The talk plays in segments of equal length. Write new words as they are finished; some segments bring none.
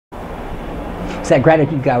It's that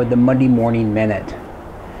gratitude guy with the Monday morning minute.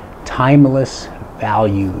 Timeless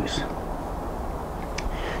values.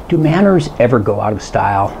 Do manners ever go out of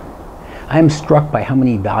style? I am struck by how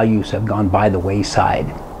many values have gone by the wayside.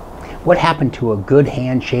 What happened to a good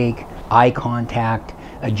handshake, eye contact,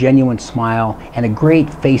 a genuine smile, and a great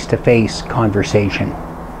face-to-face conversation?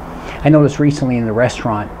 I noticed recently in the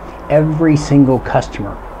restaurant, every single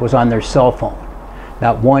customer was on their cell phone,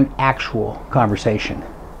 not one actual conversation.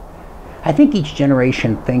 I think each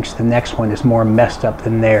generation thinks the next one is more messed up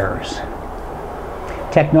than theirs.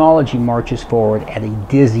 Technology marches forward at a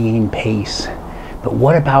dizzying pace, but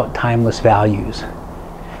what about timeless values?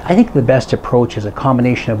 I think the best approach is a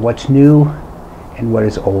combination of what's new and what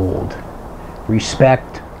is old.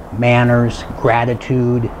 Respect, manners,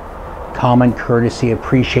 gratitude, common courtesy,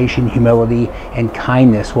 appreciation, humility, and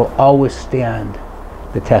kindness will always stand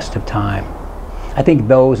the test of time. I think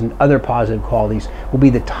those and other positive qualities will be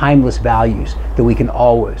the timeless values that we can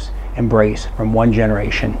always embrace from one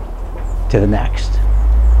generation to the next.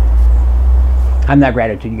 I'm that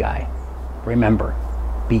gratitude guy. Remember,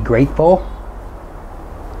 be grateful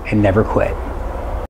and never quit.